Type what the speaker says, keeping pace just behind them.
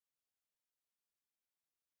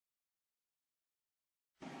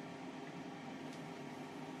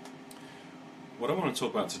What I want to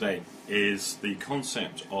talk about today is the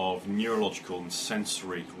concept of neurological and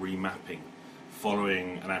sensory remapping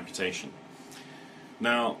following an amputation.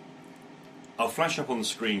 Now, I'll flash up on the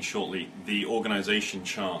screen shortly the organisation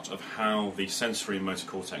chart of how the sensory and motor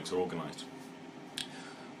cortex are organised.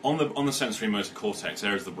 On the sensory and motor cortex,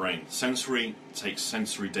 areas of the brain, sensory takes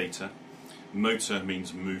sensory data, motor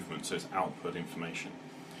means movement, so it's output information.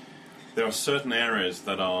 There are certain areas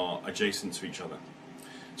that are adjacent to each other.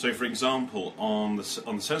 So, for example, on the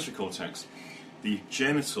sensory cortex, the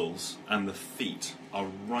genitals and the feet are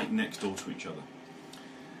right next door to each other.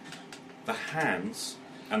 The hands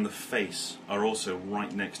and the face are also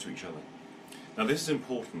right next to each other. Now, this is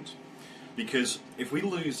important because if we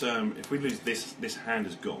lose this hand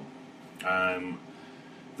is gone,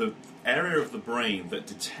 the area of the brain that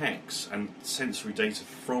detects and sensory data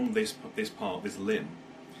from this limb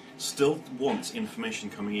still wants information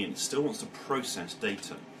coming in, still wants to process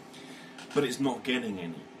data, but it's not getting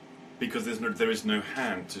any because there is no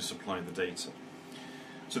hand to supply the data.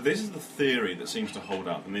 So this is the theory that seems to hold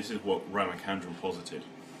up, and this is what Remapping posited,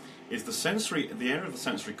 is the area of the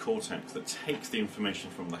sensory cortex that takes the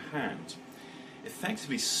information from the hand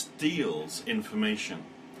effectively steals information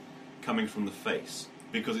coming from the face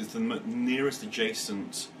because it's the nearest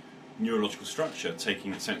adjacent neurological structure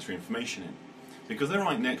taking the sensory information in. Because they're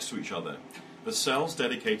right next to each other, the cells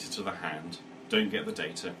dedicated to the hand don't get the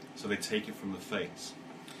data, so they take it from the face.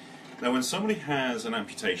 Now, when somebody has an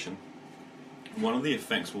amputation, one of the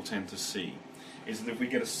effects we'll tend to see is that if we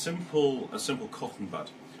get a simple cotton bud,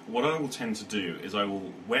 what I will tend to do is I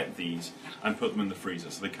will wet these and put them in the freezer,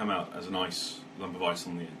 so they come out as a nice lump of ice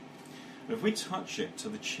on the end. And if we touch it to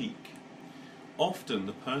the cheek, often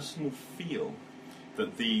the person will feel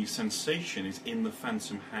that the sensation is in the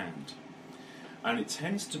phantom hand. And it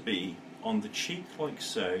tends to be on the cheek like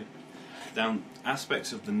so, down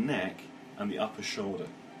aspects of the neck and the upper shoulder.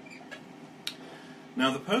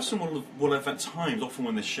 Now the person will have at times, often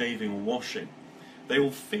when they're shaving or washing, they will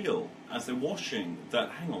feel as they're washing that,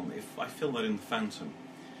 hang on, if I feel that in the phantom.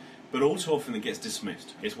 But all too often it gets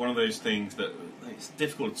dismissed. It's one of those things that it's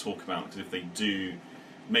difficult to talk about because if they do,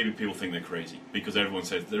 maybe people think they're crazy because everyone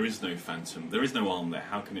says there is no phantom, there is no arm there,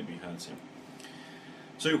 how can it be hurting?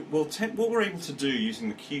 So what we're able to do using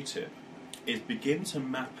the Q-tip is begin to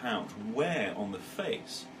map out where on the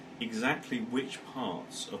face exactly which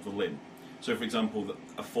parts of the limb. So for example,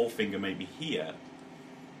 a forefinger may be here,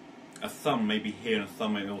 a thumb may be here, and a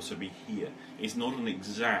thumb may also be here. It's not an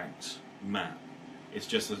exact map, it's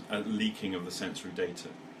just a leaking of the sensory data.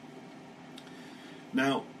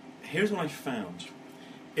 Now, here's what I found.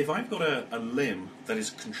 If I've got a limb that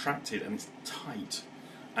is contracted and it's tight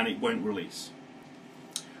and it won't release,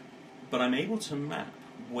 but I'm able to map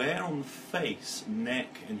where on the face,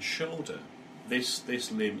 neck and shoulder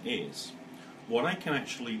this limb is. What I can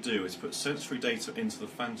actually do is put sensory data into the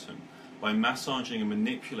phantom by massaging and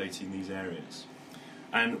manipulating these areas.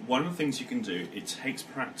 And one of the things you can do, it takes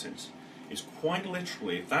practice, is quite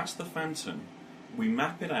literally, if that's the phantom, we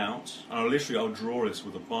map it out, and I'll draw this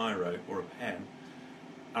with a biro or a pen,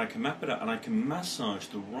 and I can map it out and I can massage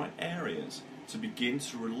the right areas to begin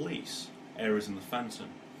to release areas in the phantom.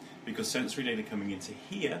 Because sensory data coming into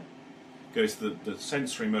here goes to the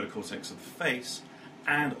sensory motor cortex of the face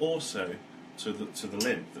and also to the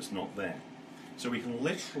limb that's not there. So we can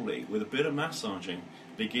literally, with a bit of massaging,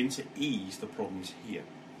 begin to ease the problems here.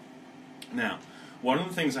 Now, one of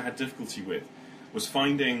the things I had difficulty with was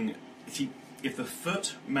finding, if the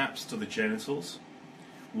foot maps to the genitals,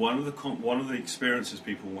 one of the experiences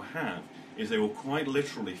people will have is they will quite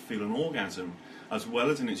literally feel an orgasm as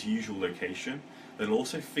well as in its usual location. They'll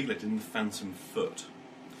also feel it in the phantom foot.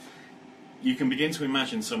 You can begin to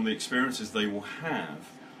imagine some of the experiences they will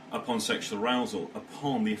have upon sexual arousal,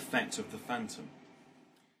 upon the effect of the phantom.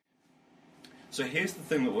 So here's the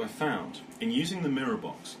thing that I found. In using the mirror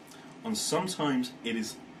box, and sometimes it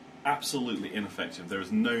is absolutely ineffective. There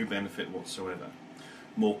is no benefit whatsoever.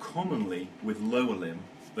 More commonly with lower limb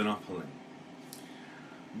than upper limb.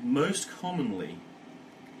 Most commonly,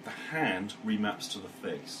 the hand remaps to the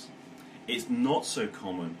face. It's not so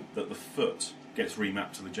common that the foot gets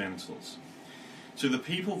remapped to the genitals. So the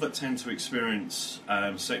people that tend to experience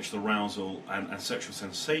sexual arousal and sexual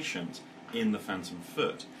sensations in the phantom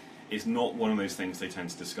foot is not one of those things they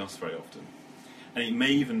tend to discuss very often. And it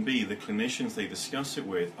may even be the clinicians they discuss it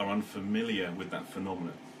with are unfamiliar with that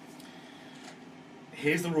phenomenon.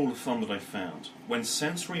 Here's the rule of thumb that I found. When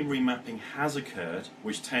sensory remapping has occurred,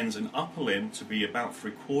 which tends in upper limb to be about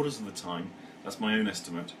 3/4 of the time, that's my own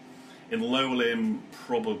estimate, in lower limb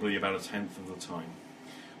probably about 1/10 of the time.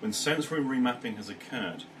 When sensory remapping has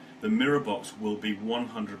occurred, the mirror box will be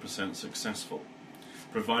 100% successful,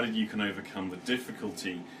 provided you can overcome the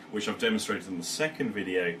difficulty, which I've demonstrated in the second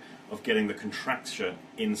video, of getting the contracture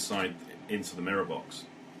into the mirror box.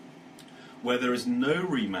 Where there is no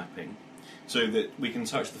remapping, so that we can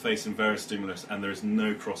touch the face in various stimulus and there is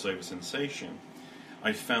no crossover sensation,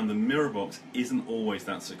 I found the mirror box isn't always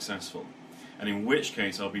that successful, and in which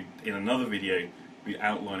case I'll be, in another video, be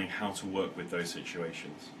outlining how to work with those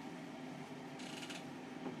situations.